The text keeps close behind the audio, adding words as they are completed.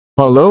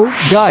Hello,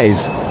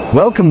 guys.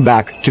 Welcome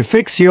back to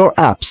Fix Your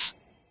Apps,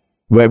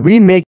 where we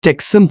make tech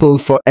simple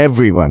for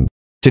everyone.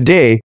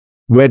 Today,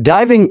 we're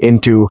diving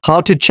into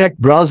how to check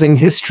browsing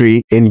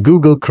history in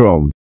Google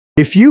Chrome.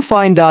 If you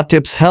find our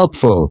tips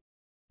helpful,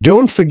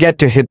 don't forget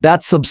to hit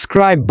that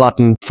subscribe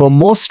button for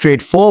more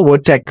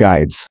straightforward tech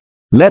guides.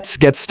 Let's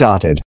get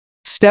started.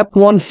 Step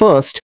 1.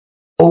 First,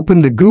 open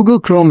the Google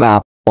Chrome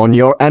app on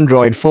your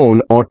Android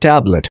phone or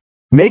tablet.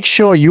 Make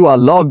sure you are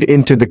logged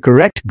into the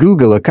correct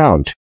Google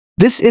account.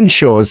 This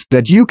ensures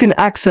that you can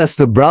access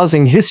the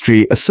browsing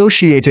history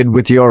associated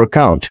with your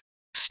account.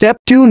 Step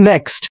 2.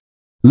 Next,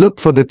 look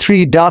for the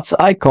three dots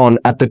icon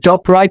at the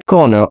top right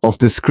corner of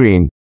the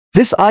screen.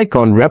 This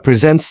icon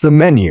represents the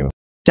menu.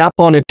 Tap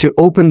on it to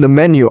open the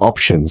menu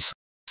options.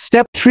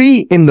 Step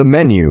 3. In the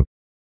menu,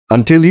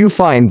 until you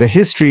find the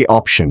history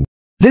option.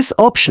 This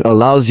option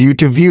allows you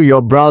to view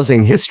your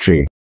browsing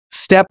history.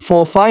 Step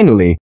 4.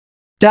 Finally,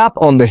 tap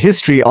on the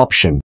history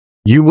option.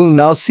 You will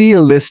now see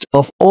a list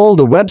of all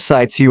the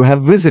websites you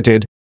have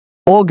visited,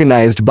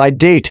 organized by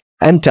date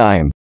and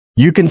time.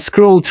 You can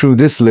scroll through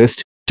this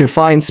list to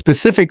find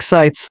specific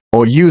sites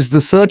or use the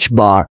search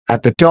bar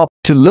at the top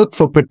to look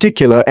for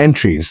particular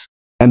entries.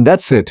 And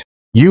that's it.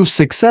 You've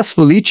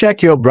successfully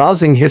checked your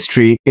browsing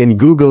history in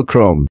Google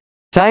Chrome.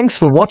 Thanks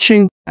for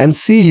watching and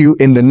see you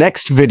in the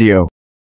next video.